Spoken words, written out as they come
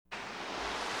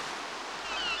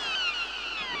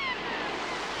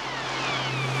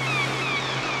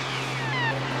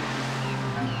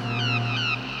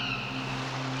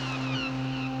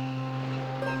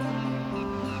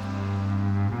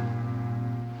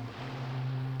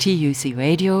TUC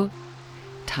Radio,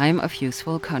 Time of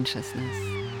Useful Consciousness.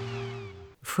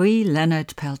 Free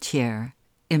Leonard Peltier,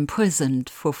 imprisoned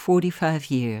for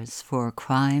 45 years for a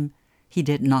crime he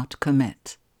did not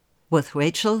commit, with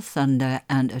Rachel Thunder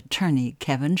and attorney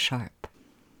Kevin Sharp.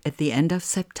 At the end of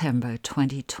September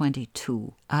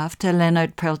 2022, after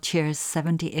Leonard Peltier's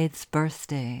 78th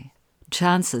birthday,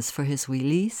 chances for his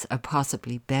release are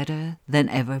possibly better than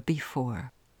ever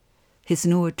before. His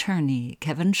new attorney,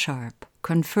 Kevin Sharp,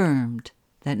 confirmed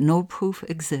that no proof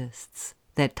exists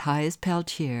that ties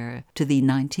Peltier to the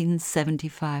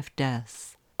 1975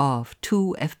 deaths of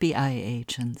 2 FBI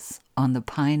agents on the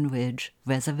Pine Ridge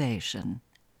Reservation.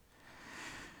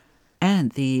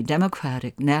 And the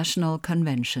Democratic National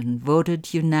Convention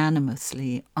voted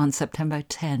unanimously on September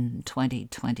 10,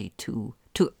 2022,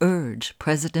 to urge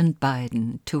President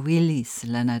Biden to release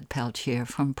Leonard Peltier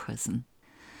from prison.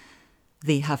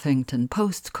 The Huffington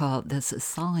Post called this a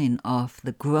sign of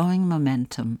the growing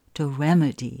momentum to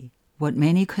remedy what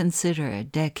many consider a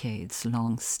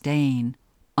decades-long stain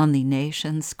on the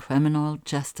nation's criminal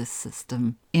justice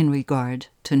system in regard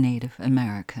to Native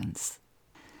Americans.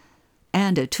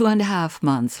 And a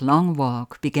 2.5-month-long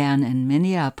walk began in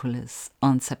Minneapolis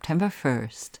on September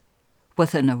 1st,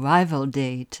 with an arrival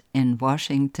date in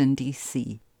Washington,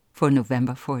 D.C. for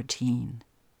November 14,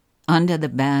 under the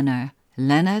banner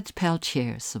Leonard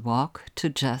Peltier's Walk to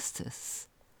Justice.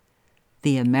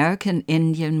 The American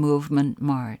Indian Movement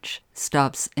March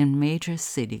stops in major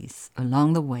cities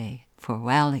along the way for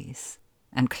rallies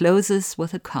and closes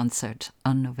with a concert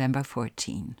on November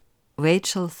 14.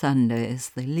 Rachel Thunder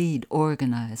is the lead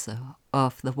organizer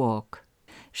of the walk.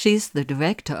 She's the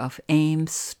director of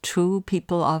AIM's True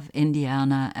People of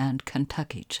Indiana and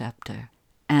Kentucky chapter,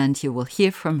 and you will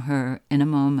hear from her in a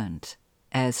moment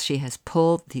as she has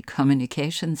pulled the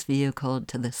communications vehicle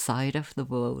to the side of the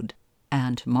road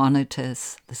and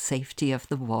monitors the safety of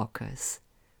the walkers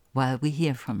while we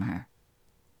hear from her.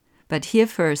 But hear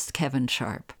first Kevin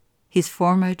Sharp. He's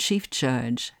former chief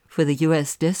judge for the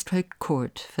U.S. District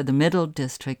Court for the Middle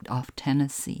District of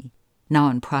Tennessee, now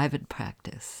in private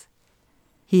practice.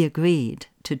 He agreed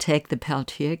to take the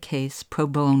Peltier case pro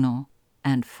bono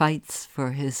and fights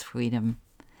for his freedom.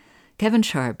 Kevin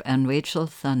Sharp and Rachel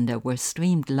Thunder were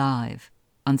streamed live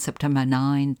on September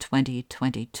 9,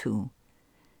 2022.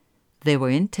 They were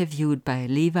interviewed by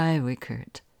Levi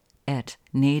Rickert at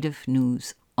Native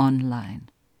News Online.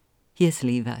 Here's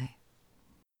Levi.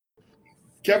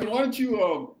 Kevin, why don't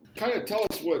you kind of tell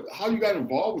us how you got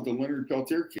involved with the Leonard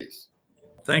Peltier case?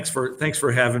 Thanks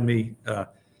for having me.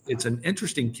 It's an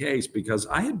interesting case because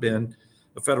I had been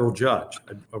a federal judge.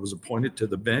 I was appointed to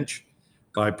the bench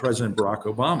by President Barack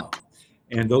Obama.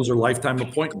 And those are lifetime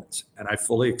appointments. And I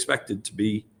fully expected to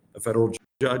be a federal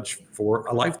judge for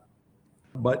a lifetime.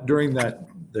 But during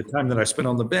the time that I spent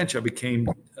on the bench, I became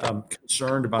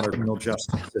concerned about our criminal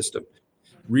justice system,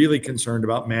 really concerned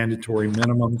about mandatory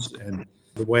minimums and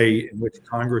the way in which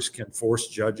Congress can force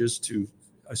judges to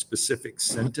a specific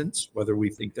sentence, whether we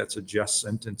think that's a just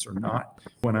sentence or not.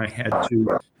 When I had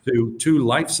to do 2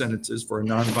 life sentences for a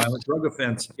nonviolent drug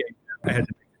offense, I had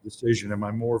to make a decision. Am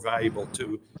I more valuable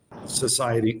to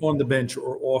society on the bench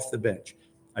or off the bench?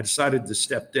 I decided to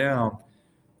step down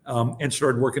and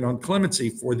started working on clemency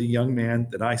for the young man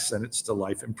that I sentenced to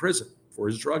life in prison for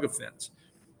his drug offense.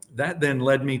 That then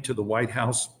led me to the White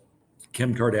House.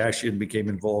 Kim Kardashian became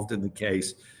involved in the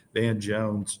case, Van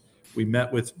Jones. We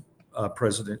met with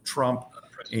President Trump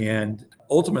and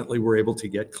ultimately were able to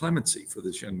get clemency for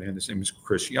this young man. His name is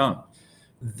Chris Young.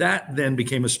 That then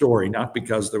became a story, not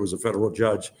because there was a federal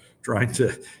judge trying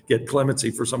to get clemency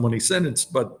for someone he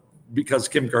sentenced, but because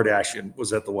Kim Kardashian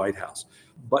was at the White House.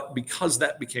 But because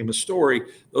that became a story,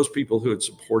 those people who had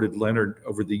supported Leonard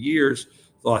over the years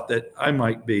thought that I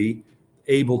might be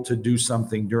able to do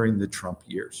something during the Trump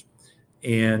years.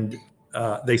 And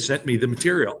they sent me the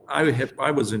material. I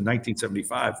was in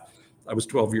 1975. I was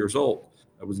 12 years old.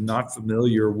 I was not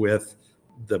familiar with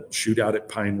the shootout at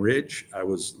Pine Ridge. I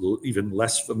was even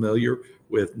less familiar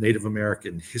with Native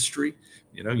American history.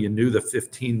 You knew the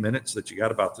 15 minutes that you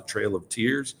got about the Trail of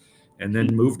Tears and then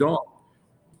moved on.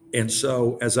 And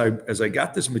so as I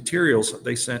got this materials,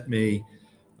 they sent me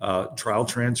trial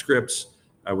transcripts.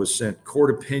 I was sent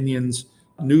court opinions,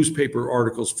 newspaper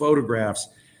articles, photographs.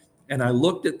 And I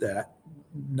looked at that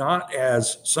not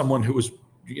as someone who was,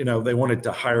 they wanted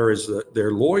to hire as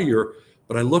their lawyer,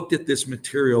 but I looked at this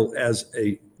material as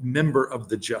a member of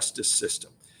the justice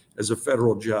system, as a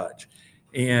federal judge.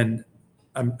 And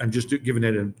I'm just giving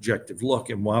it an objective look.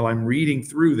 And while I'm reading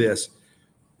through this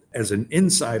as an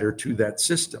insider to that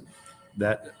system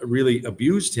that really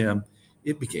abused him,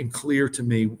 it became clear to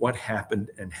me what happened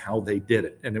and how they did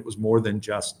it. And it was more than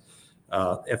just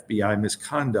FBI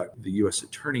misconduct. The U.S.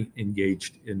 attorney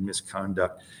engaged in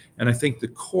misconduct. And I think the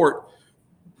court,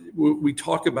 we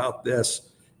talk about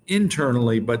this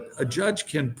internally, but a judge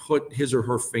can put his or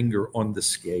her finger on the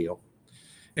scale.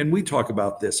 And we talk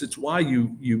about this. It's why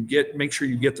you make sure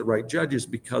you get the right judges,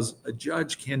 because a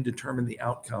judge can determine the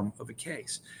outcome of a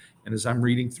case. And as I'm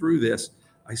reading through this,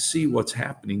 I see what's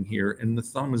happening here, and the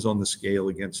thumb is on the scale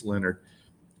against Leonard.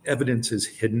 Evidence is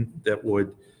hidden that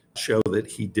would show that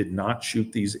he did not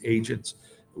shoot these agents.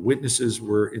 Witnesses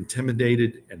were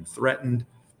intimidated and threatened.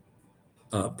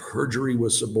 Perjury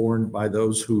was suborned by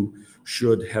those who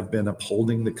should have been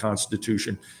upholding the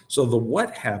Constitution. So the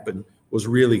what happened was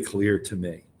really clear to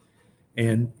me.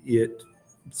 And it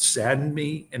saddened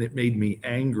me, and it made me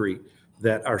angry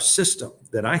that our system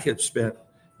that I had spent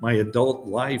my adult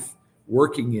life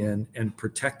working in and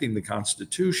protecting the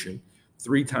Constitution.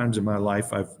 3 times in my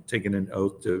life, I've taken an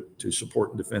oath to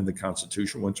support and defend the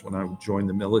Constitution. Once when I joined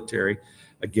the military,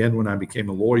 again when I became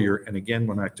a lawyer, and again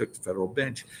when I took the federal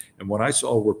bench. And what I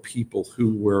saw were people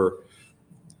who were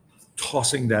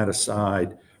tossing that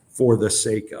aside for the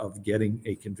sake of getting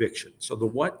a conviction. So the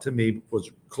what to me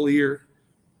was clear.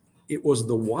 It was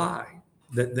the why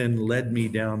that then led me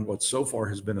down what so far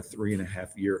has been a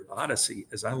 3.5-year odyssey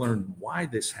as I learned why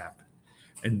this happened.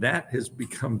 And that has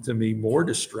become to me more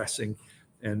distressing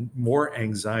and more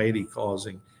anxiety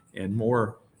causing and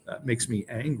more makes me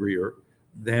angrier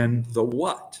than the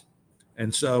what.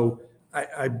 And so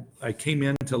I came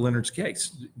into Leonard's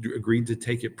case, agreed to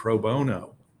take it pro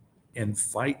bono and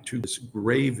fight to this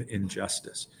grave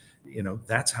injustice.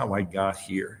 That's how I got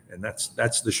here. And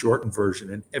that's the shortened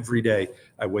version. And every day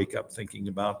I wake up thinking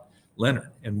about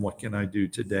Leonard and what can I do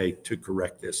today to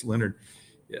correct this. Leonard,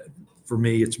 for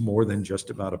me, it's more than just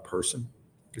about a person.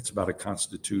 It's about a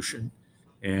constitution,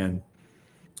 and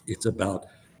it's about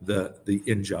the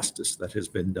injustice that has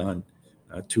been done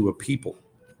to a people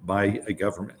by a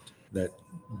government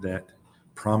that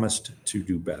promised to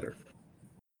do better.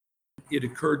 It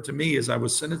occurred to me as I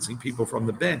was sentencing people from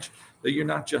the bench that you're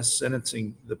not just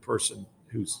sentencing the person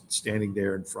who's standing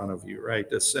there in front of you,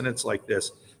 right? A sentence like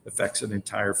this affects an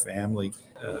entire family,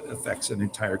 affects an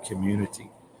entire community.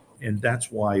 And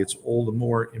that's why it's all the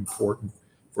more important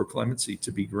for clemency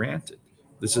to be granted.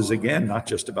 This is, again, not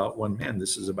just about one man.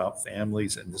 This is about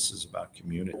families, and this is about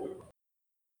community.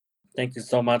 Thank you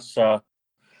so much,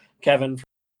 Kevin,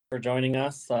 for joining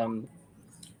us.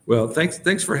 Well,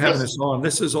 thanks for having us on.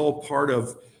 This is all part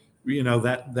of,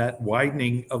 that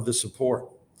widening of the support.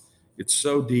 It's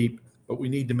so deep, but we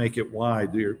need to make it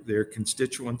wide. They're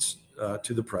constituents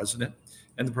to the president,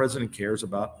 and the president cares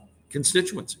about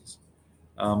constituencies.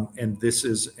 And this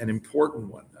is an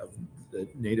important one of the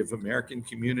Native American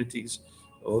communities,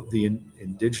 the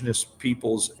indigenous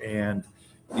peoples, and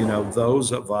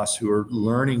those of us who are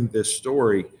learning this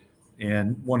story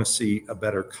and want to see a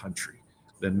better country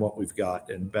than what we've got,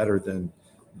 and better than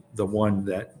the one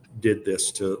that did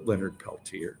this to Leonard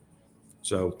Peltier.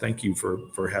 So thank you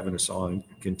for having us on,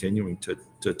 continuing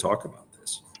to talk about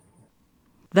this.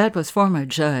 That was former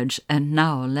judge and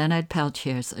now Leonard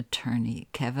Peltier's attorney,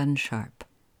 Kevin Sharp.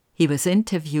 He was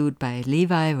interviewed by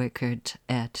Levi Rickard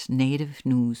at Native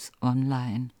News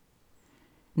Online.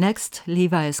 Next,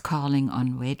 Levi is calling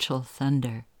on Rachel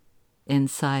Thunder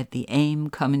inside the AIM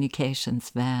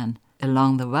Communications van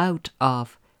along the route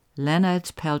of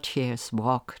Leonard Peltier's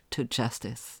walk to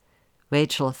justice.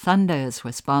 Rachel Thunder is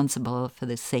responsible for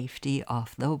the safety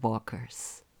of the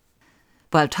walkers.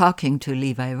 While talking to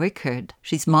Levi Rickard,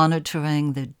 she's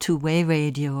monitoring the two-way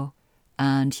radio,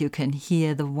 and you can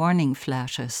hear the warning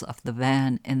flashes of the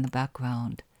van in the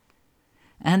background.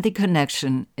 And the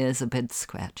connection is a bit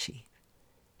scratchy.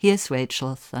 Here's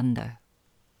Rachel Thunder.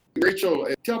 Rachel,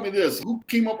 tell me this. Who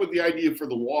came up with the idea for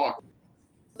the walk?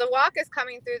 The walk is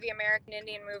coming through the American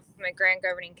Indian Movement Grand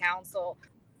Governing Council.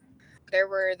 There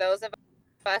were those of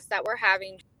us that were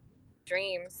having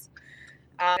dreams.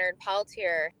 Leonard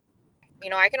Peltier,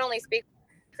 I can only speak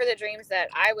for the dreams that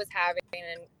I was having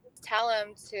and tell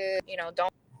him to,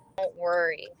 don't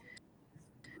worry.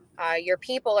 Your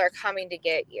people are coming to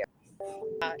get you.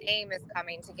 AIM is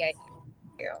coming to get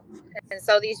you. And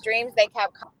so these dreams, they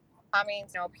kept coming,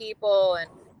 people,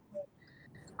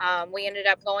 and we ended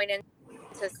up going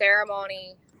into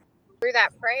ceremony. Through that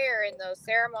prayer and those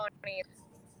ceremonies,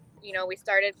 we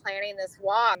started planning this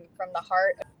walk from the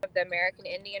heart of the American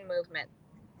Indian movement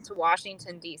to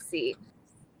Washington, D.C.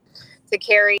 to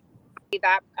carry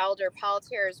that Elder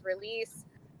Peltier's release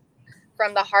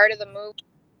from the heart of the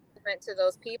movement to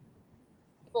those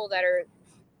people that are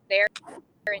there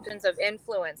in of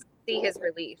influence, see his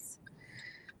release.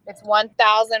 It's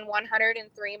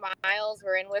 1,103 miles.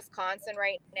 We're in Wisconsin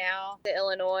right now,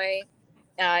 Illinois,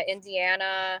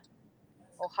 Indiana,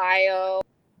 Ohio,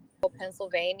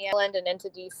 Pennsylvania, and into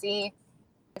DC.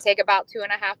 Take about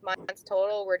 2.5 months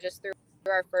total. We're just through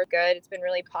our first good. It's been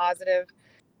really positive.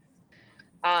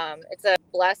 It's a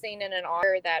blessing and an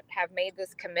honor that have made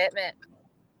this commitment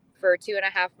for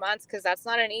 2.5 months, because that's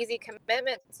not an easy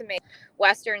commitment to make.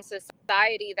 Western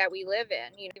society that we live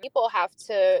in, people have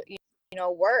to,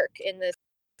 work in this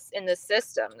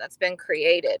system that's been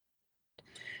created.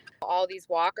 All these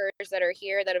walkers that are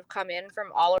here that have come in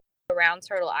from all around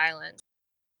Turtle Island.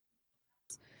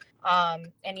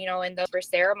 And in the for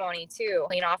ceremony too,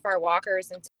 clean off our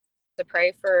walkers and to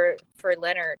pray for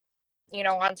Leonard.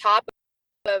 On top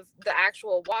of the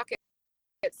actual walk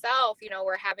itself,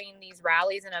 we're having these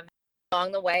rallies and events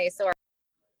along the way. So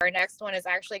our next one is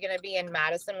actually going to be in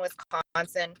Madison,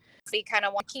 Wisconsin. So you kind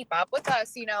of want to keep up with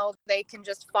us, they can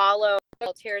just follow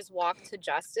Peltier's Walk to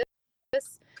Justice.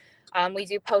 We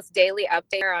do post daily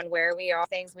updates on where we are,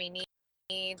 things we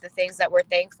need, the things that we're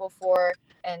thankful for.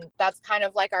 And that's kind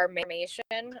of like our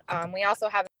mission. We also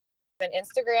have an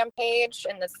Instagram page,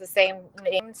 and it's the same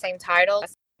name, same title.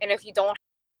 And if you don't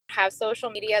have social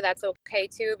media, that's okay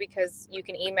too, because you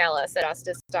can email us at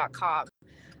justice.com.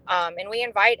 And we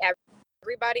invite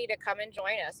everybody to come and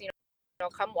join us.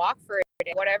 Come walk for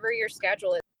it, whatever your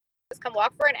schedule is. Just come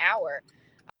walk for an hour.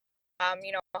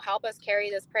 Help us carry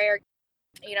this prayer.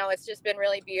 It's just been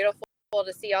really beautiful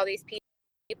to see all these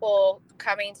people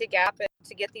coming to Gap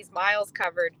to get these miles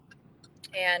covered.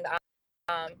 And,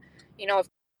 of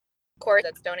course,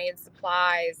 that's donated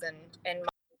supplies and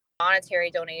monetary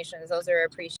donations. Those are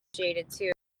appreciated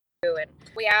too. And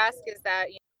we ask is that,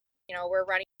 we're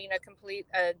running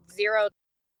a zero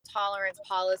tolerance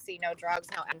policy, no drugs,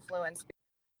 no influence,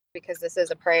 because this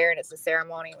is a prayer and it's a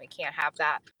ceremony. We can't have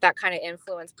that kind of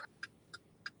influence.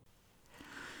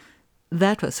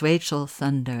 That was Rachel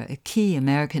Thunder, a key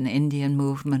American Indian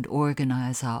movement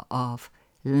organizer of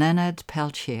Leonard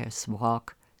Peltier's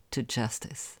Walk to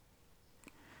Justice.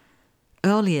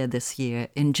 Earlier this year,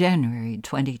 in January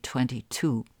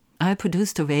 2022, I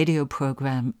produced a radio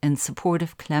program in support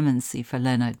of clemency for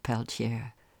Leonard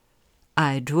Peltier.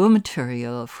 I drew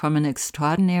material from an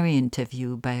extraordinary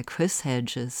interview by Chris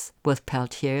Hedges with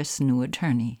Peltier's new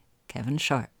attorney, Kevin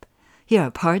Sharp. Here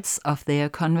are parts of their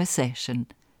conversation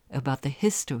about the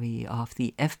history of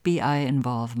the FBI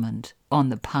involvement on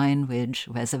the Pine Ridge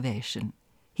Reservation.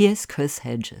 Here's Chris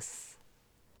Hedges.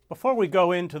 Before we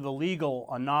go into the legal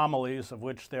anomalies, of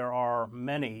which there are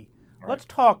many, let's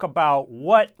talk about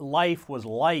what life was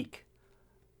like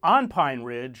on Pine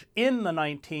Ridge in the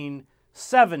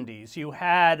 1970s. You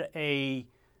had a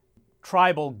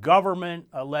tribal government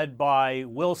led by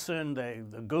Wilson,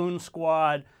 the Goon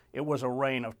Squad. It was a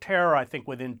reign of terror. I think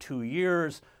within 2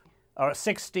 years,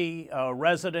 60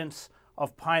 residents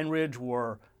of Pine Ridge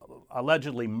were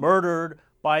allegedly murdered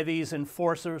by these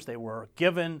enforcers. They were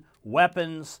given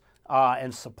weapons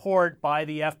and support by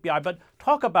the FBI. But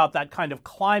talk about that kind of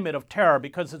climate of terror,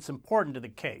 because it's important to the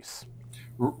case.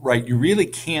 Right. You really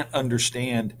can't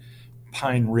understand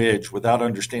Pine Ridge without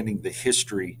understanding the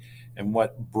history and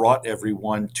what brought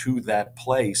everyone to that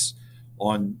place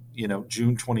on,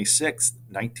 June 26,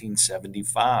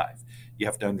 1975. You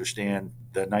have to understand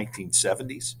the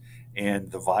 1970s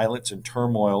and the violence and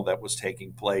turmoil that was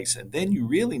taking place. And then you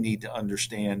really need to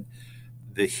understand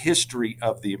the history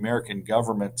of the American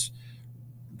government's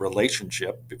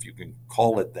relationship, if you can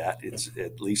call it that. It's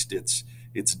at least its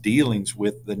dealings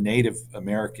with the Native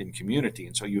American community.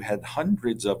 And so you had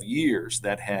hundreds of years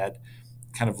that had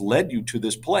kind of led you to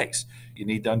this place. You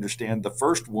need to understand the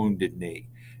first Wounded Knee,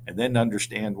 and then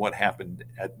understand what happened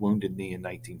at Wounded Knee in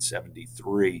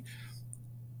 1973,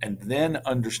 and then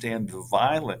understand the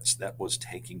violence that was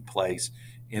taking place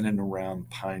in and around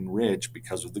Pine Ridge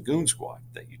because of the Goon Squad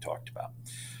that you talked about.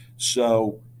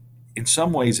 So in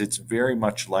some ways, it's very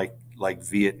much like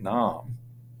Vietnam,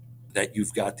 that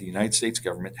you've got the United States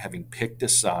government having picked a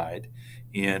side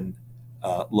in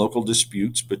local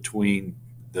disputes between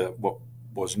what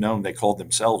was known, they called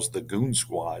themselves the Goon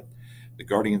Squad, the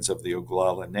Guardians of the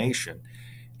Oglala Nation,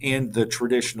 and the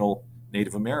traditional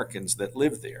Native Americans that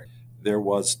lived there. There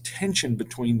was tension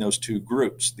between those two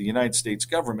groups. The United States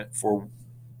government, for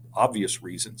obvious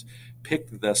reasons,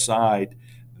 picked the side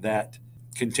that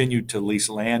continued to lease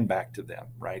land back to them,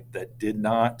 right? That did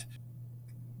not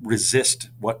resist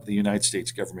what the United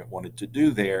States government wanted to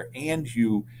do there. And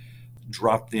you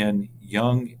dropped in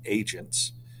young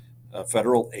agents,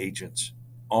 federal agents,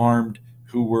 armed,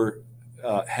 who were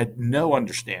had no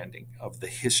understanding of the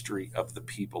history of the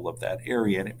people of that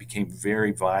area, and it became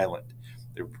very violent.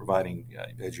 They were providing,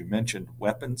 as you mentioned,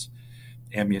 weapons,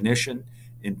 ammunition,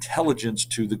 intelligence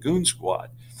to the goon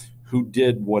squad, who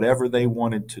did whatever they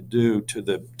wanted to do to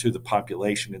the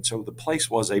population. And so the place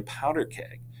was a powder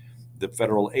keg. The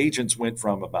federal agents went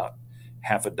from about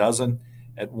half a dozen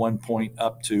at one point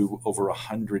up to over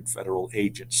 100 federal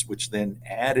agents, which then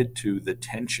added to the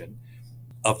tension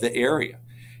of the area.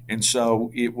 And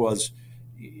so it was,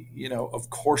 of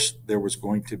course there was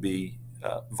going to be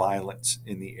violence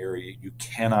in the area. You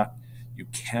cannot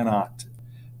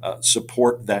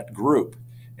support that group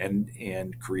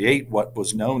and create what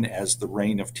was known as the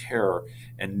reign of terror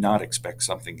and not expect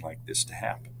something like this to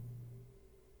happen.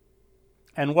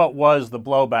 And what was the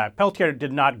blowback? Peltier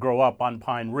did not grow up on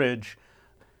Pine Ridge.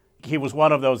 He was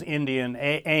one of those Indian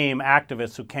AIM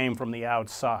activists who came from the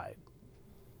outside.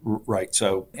 Right.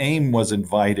 So AIM was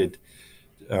invited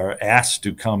or asked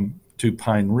to come to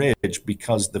Pine Ridge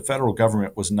because the federal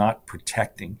government was not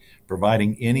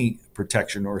providing any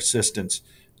protection or assistance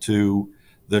to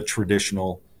the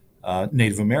traditional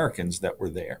Native Americans that were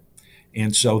there.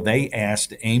 And so they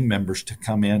asked AIM members to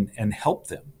come in and help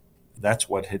them. That's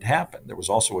what had happened. There was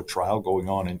also a trial going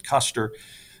on in Custer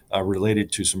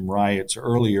related to some riots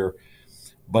earlier.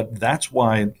 But that's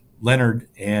why Leonard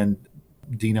and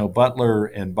Dino Butler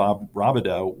and Bob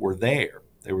Robideau were there.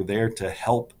 They were there to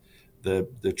help the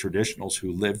traditionals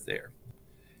who lived there.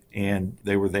 And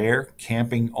they were there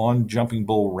camping on Jumping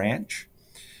Bull Ranch.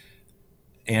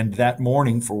 And that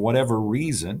morning, for whatever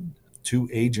reason, 2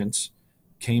 agents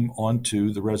came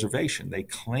onto the reservation. They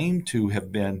claimed to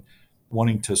have been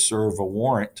wanting to serve a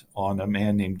warrant on a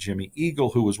man named Jimmy Eagle,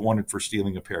 who was wanted for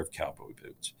stealing a pair of cowboy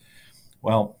boots.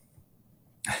 Well,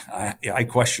 I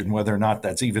question whether or not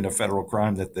that's even a federal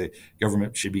crime that the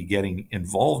government should be getting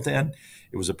involved in.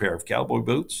 It was a pair of cowboy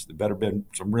boots. There better have been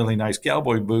some really nice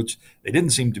cowboy boots. They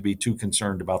didn't seem to be too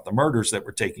concerned about the murders that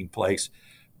were taking place,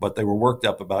 but they were worked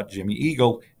up about Jimmy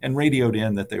Eagle and radioed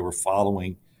in that they were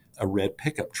following a red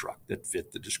pickup truck that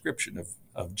fit the description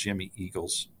of Jimmy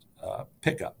Eagle's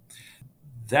pickup.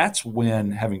 That's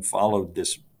when, having followed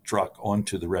this truck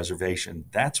onto the reservation,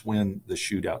 that's when the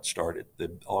shootout started.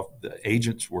 The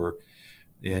agents were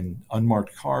in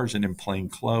unmarked cars and in plain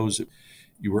clothes.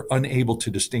 You were unable to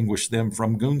distinguish them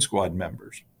from goon squad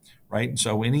members, right? And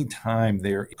so anytime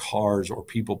there are cars or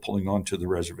people pulling onto the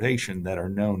reservation that are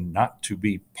known not to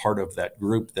be part of that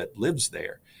group that lives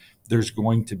there, there's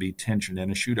going to be tension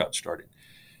and a shootout started.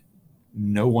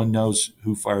 No one knows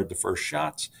who fired the first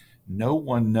shots. No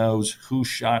one knows who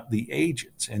shot the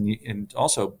agents. And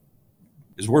also,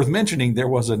 it's worth mentioning, there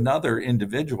was another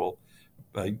individual,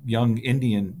 a young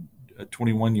Indian, a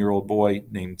 21-year-old boy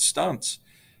named Stunts,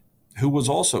 who was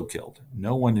also killed.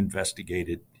 No one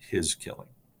investigated his killing.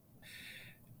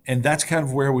 And that's kind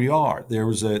of where we are. There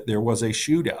was a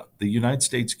shootout. The United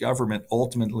States government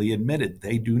ultimately admitted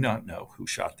they do not know who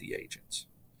shot the agents.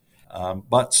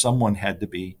 But someone had to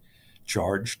be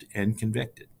charged and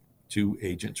convicted. 2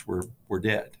 agents were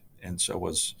dead, and so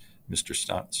was Mr.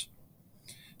 Stunts.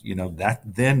 That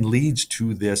then leads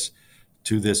to this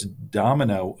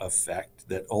domino effect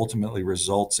that ultimately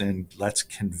results in let's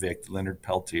convict Leonard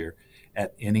Peltier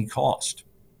at any cost.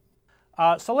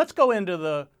 So let's go into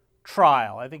the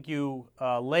trial. I think you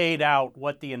laid out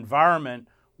what the environment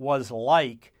was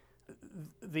like.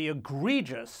 The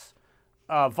egregious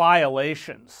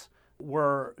violations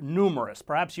were numerous.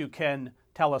 Perhaps you can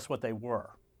tell us what they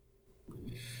were.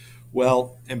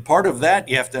 Well, and part of that,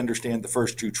 you have to understand the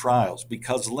first 2 trials,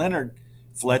 because Leonard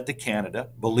fled to Canada,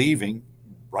 believing,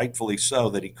 rightfully so,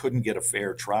 that he couldn't get a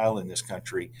fair trial in this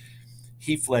country.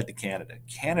 He fled to Canada.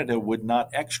 Canada would not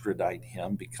extradite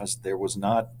him because there was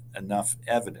not enough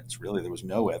evidence. Really, there was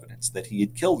no evidence that he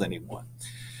had killed anyone.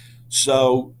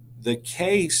 So the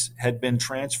case had been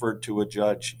transferred to a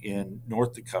judge in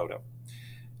North Dakota,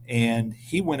 and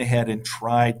he went ahead and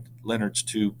tried Leonard's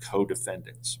 2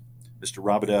 co-defendants, Mr.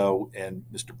 Robideau and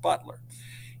Mr. Butler.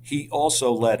 He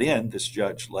also this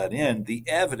judge let in the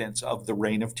evidence of the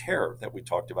reign of terror that we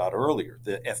talked about earlier,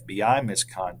 the FBI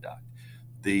misconduct,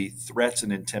 the threats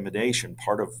and intimidation.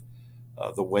 Part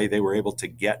of the way they were able to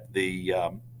get the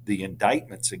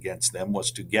indictments against them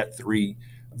was to get 3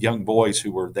 young boys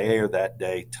who were there that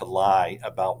day to lie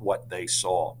about what they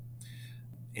saw.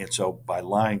 And so by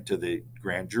lying to the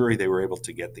grand jury, they were able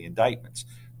to get the indictments.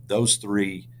 Those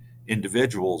 3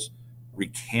 individuals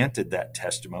recanted that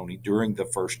testimony during the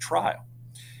first trial.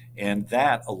 And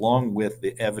that, along with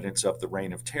the evidence of the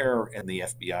reign of terror and the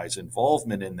FBI's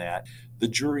involvement in that, the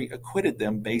jury acquitted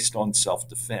them based on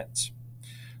self-defense.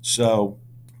 So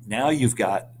now you've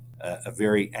got a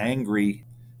very angry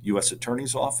U.S.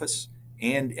 Attorney's Office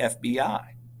and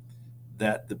FBI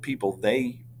that the people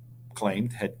they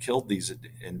claimed had killed these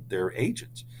and their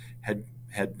agents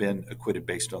had been acquitted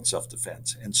based on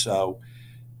self-defense. And so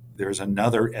there's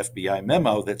another FBI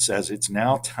memo that says it's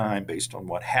now time, based on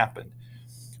what happened,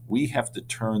 we have to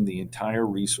turn the entire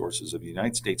resources of the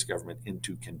United States government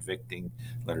into convicting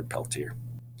Leonard Peltier,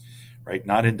 right?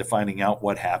 Not into finding out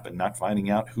what happened, not finding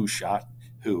out who shot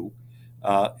who,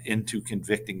 into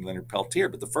convicting Leonard Peltier.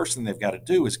 But the first thing they've got to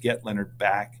do is get Leonard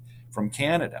back from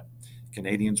Canada.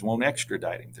 Canadians won't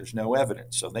extradite him. There's no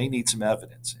evidence. So they need some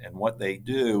evidence. And what they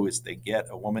do is they get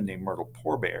a woman named Myrtle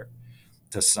Pourbaix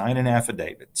to sign an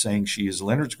affidavit saying she is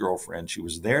Leonard's girlfriend. She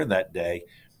was there that day.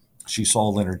 She saw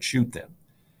Leonard shoot them.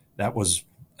 That was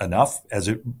enough, as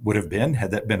it would have been had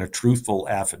that been a truthful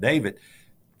affidavit,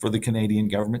 for the Canadian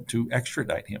government to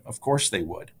extradite him. Of course they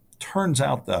would. Turns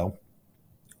out, though,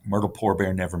 Myrtle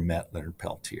Pourbaix never met Leonard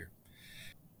Peltier.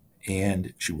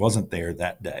 And she wasn't there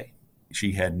that day.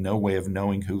 She had no way of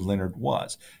knowing who Leonard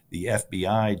was. The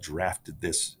FBI drafted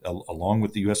this along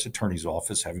with the U.S. Attorney's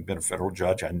Office. Having been a federal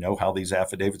judge, I know how these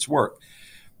affidavits work.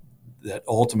 That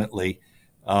ultimately,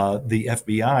 the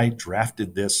FBI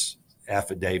drafted this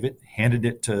affidavit, handed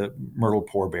it to Myrtle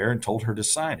Pourbaix, and told her to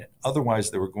sign it.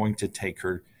 Otherwise, they were going to take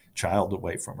her child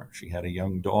away from her. She had a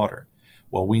young daughter.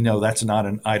 Well, we know that's not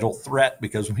an idle threat,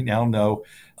 because we now know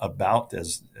about,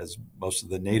 as most of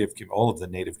the all of the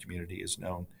Native community is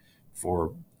known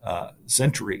for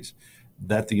centuries,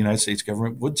 that the United States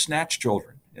government would snatch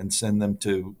children and send them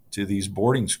to these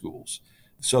boarding schools.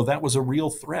 So that was a real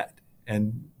threat.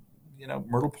 And,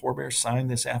 Myrtle Pourbaix signed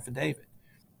this affidavit.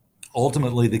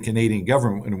 Ultimately, the Canadian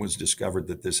government, when it was discovered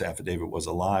that this affidavit was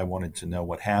a lie, wanted to know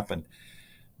what happened.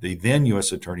 The then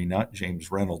U.S. attorney, not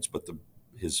James Reynolds, but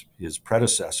his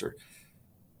predecessor,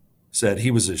 said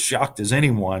he was as shocked as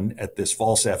anyone at this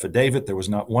false affidavit. There was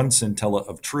not one scintilla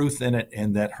of truth in it,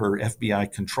 and that her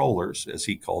FBI controllers, as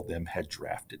he called them, had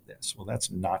drafted this. Well,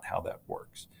 that's not how that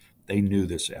works. They knew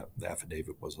this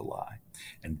affidavit was a lie.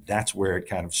 And that's where it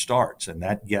kind of starts, and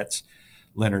that gets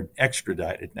Leonard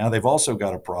extradited. Now, they've also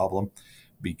got a problem,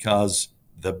 because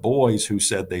the boys who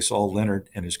said they saw Leonard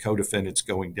and his co-defendants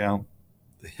going down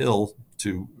the hill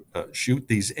to shoot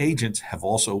these agents have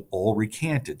also all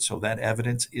recanted. So that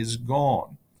evidence is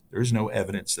gone. There is no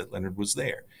evidence that Leonard was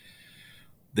there.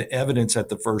 The evidence at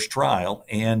the first trial,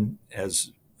 and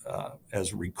as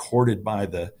recorded by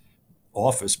the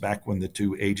office back when the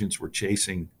two agents were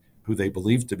chasing who they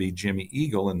believed to be Jimmy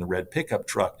Eagle in the red pickup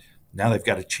truck, now they've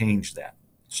got to change that.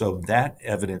 So that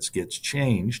evidence gets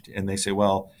changed, and they say,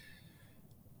 well,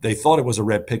 they thought it was a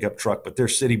red pickup truck, but they're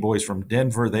city boys from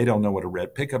Denver. They don't know what a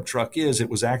red pickup truck is. It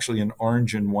was actually an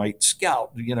orange and white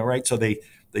Scout, right? So they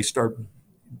start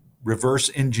reverse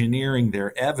engineering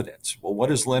their evidence. Well, what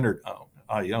does Leonard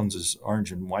own? He owns his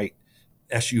orange and white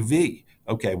SUV.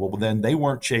 Okay, well, then they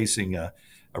weren't chasing a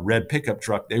red pickup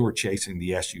truck. They were chasing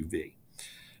the SUV.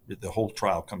 The whole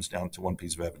trial comes down to one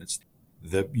piece of evidence.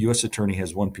 The U.S. attorney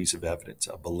has one piece of evidence,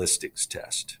 a ballistics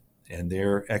test. And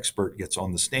their expert gets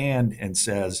on the stand and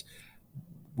says,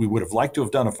 we would have liked to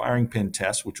have done a firing pin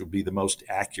test, which would be the most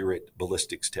accurate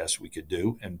ballistics test we could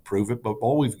do and prove it. But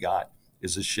all we've got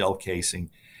is a shell casing.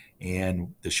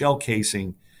 And the shell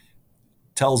casing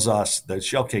test tells us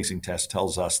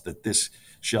that this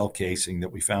shell casing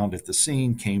that we found at the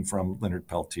scene came from Leonard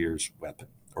Peltier's weapon,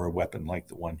 or a weapon like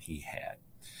the one he had.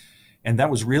 And that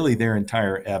was really their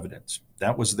entire evidence.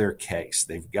 That was their case.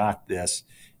 They've got this.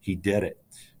 He did it.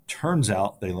 Turns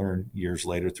out, they learned years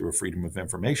later through a Freedom of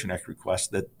Information Act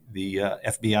request, that the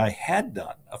FBI had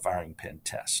done a firing pin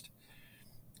test,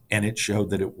 and it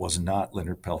showed that it was not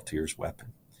Leonard Peltier's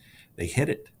weapon. They hid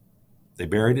it. They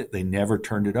buried it. They never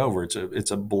turned it over.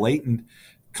 It's a blatant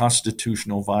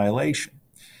constitutional violation.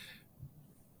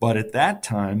 But at that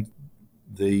time,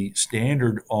 the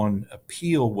standard on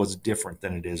appeal was different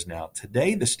than it is now.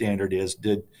 Today, the standard is,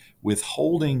 did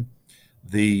withholding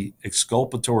the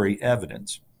exculpatory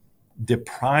evidence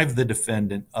deprive the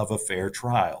defendant of a fair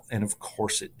trial? And of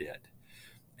course it did.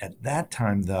 At that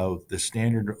time, though, the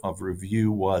standard of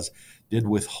review was, did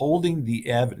withholding the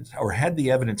evidence, or had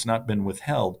the evidence not been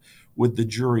withheld, would the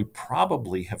jury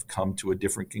probably have come to a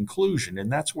different conclusion? And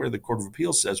that's where the Court of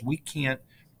Appeals says we can't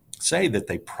say that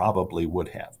they probably would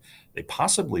have. They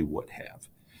possibly would have,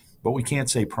 but we can't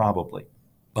say probably.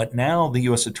 But now the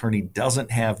U.S. attorney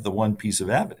doesn't have the one piece of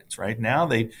evidence, right? Now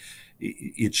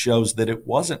it shows that it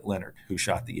wasn't Leonard who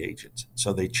shot the agents.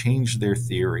 So they changed their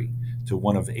theory to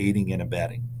one of aiding and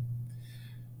abetting.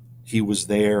 He was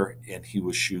there and he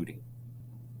was shooting.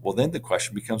 Well, then the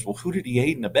question becomes, well, who did he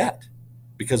aid and abet?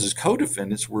 Because his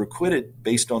co-defendants were acquitted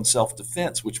based on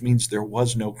self-defense, which means there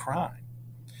was no crime.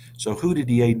 So who did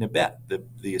he aid and abet?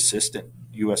 The assistant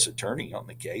U.S. attorney on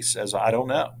the case says, I don't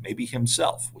know, maybe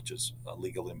himself, which is a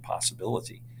legal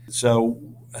impossibility. So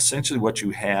essentially what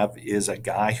you have is a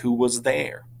guy who was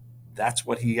there. That's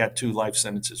what he got 2 life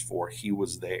sentences for. He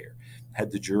was there.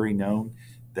 Had the jury known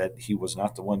that he was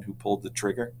not the one who pulled the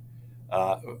trigger,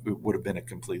 it would have been a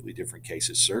completely different case.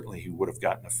 Certainly he would have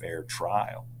gotten a fair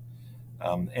trial.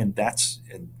 And that's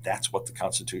what the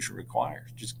Constitution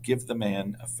requires. Just give the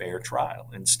man a fair trial.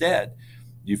 Instead,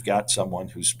 you've got someone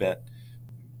who spent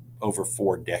over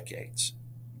 4 decades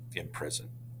in prison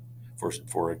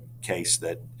for a case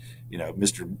that,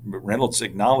 Mr. Reynolds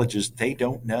acknowledges they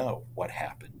don't know what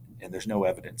happened, and there's no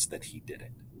evidence that he did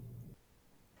it.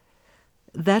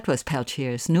 That was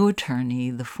Peltier's new attorney,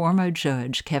 the former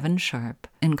judge Kevin Sharp,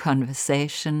 in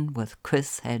conversation with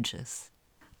Chris Hedges.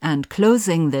 And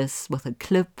closing this with a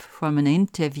clip from an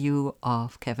interview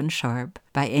of Kevin Sharp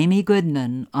by Amy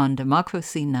Goodman on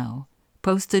Democracy Now!,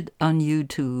 posted on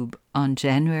YouTube on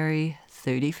January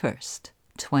 31st,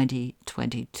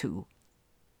 2022.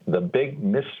 The big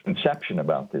misconception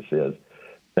about this is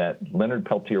that Leonard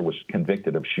Peltier was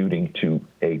convicted of shooting 2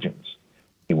 agents.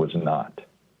 He was not.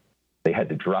 They had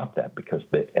to drop that because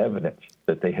the evidence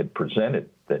that they had presented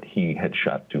that he had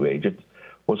shot 2 agents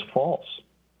was false.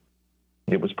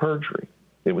 It was perjury.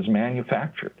 It was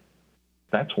manufactured.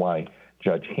 That's why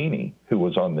Judge Heaney, who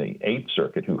was on the 8th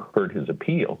Circuit, who heard his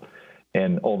appeal,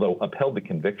 and although upheld the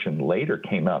conviction, later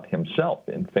came out himself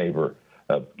in favor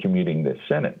of commuting this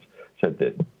sentence, said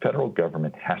that federal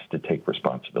government has to take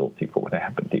responsibility for what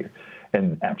happened here.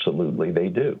 And absolutely they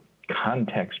do.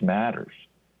 Context matters.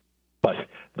 But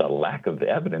the lack of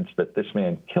evidence that this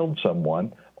man killed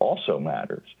someone also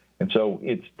matters. And so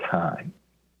it's time.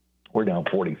 We're now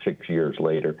 46 years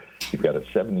later. You've got a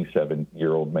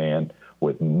 77-year-old man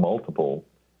with multiple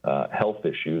health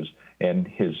issues, and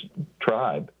his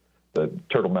tribe, the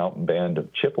Turtle Mountain Band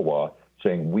of Chippewa,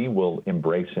 saying, we will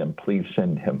embrace him. Please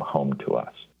send him home to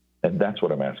us. And that's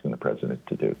what I'm asking the president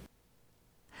to do.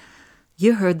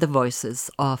 You heard the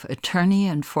voices of attorney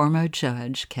and former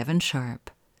judge Kevin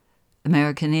Sharp,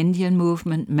 American Indian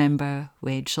Movement member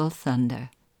Rachel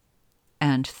Thunder,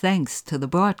 and thanks to the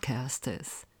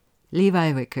broadcasters,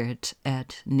 Levi Rickert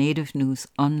at Native News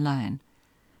Online,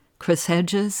 Chris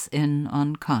Hedges in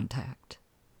On Contact,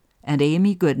 and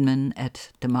Amy Goodman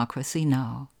at Democracy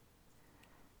Now!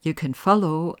 You can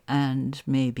follow and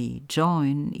maybe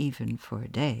join, even for a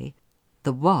day,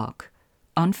 The Walk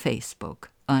on Facebook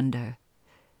under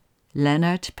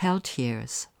Leonard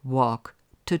Peltier's Walk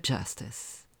to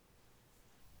Justice.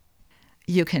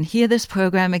 You can hear this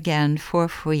program again for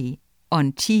free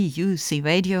on TUC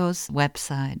Radio's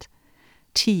website,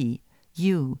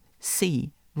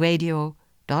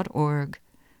 tucradio.org.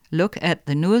 Look at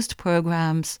the newest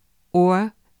programs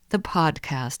or the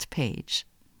podcast page.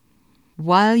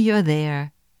 While you're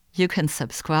there, you can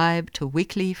subscribe to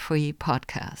weekly free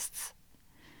podcasts.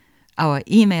 Our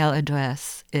email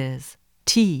address is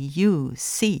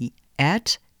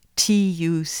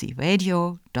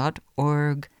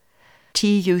tuc@tucradio.org.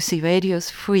 TUC Radio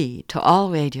is free to all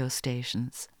radio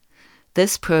stations.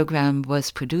 This program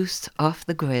was produced off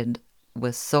the grid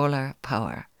with solar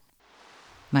power.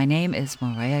 My name is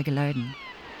Maria Gilardin.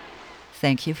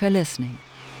 Thank you for listening.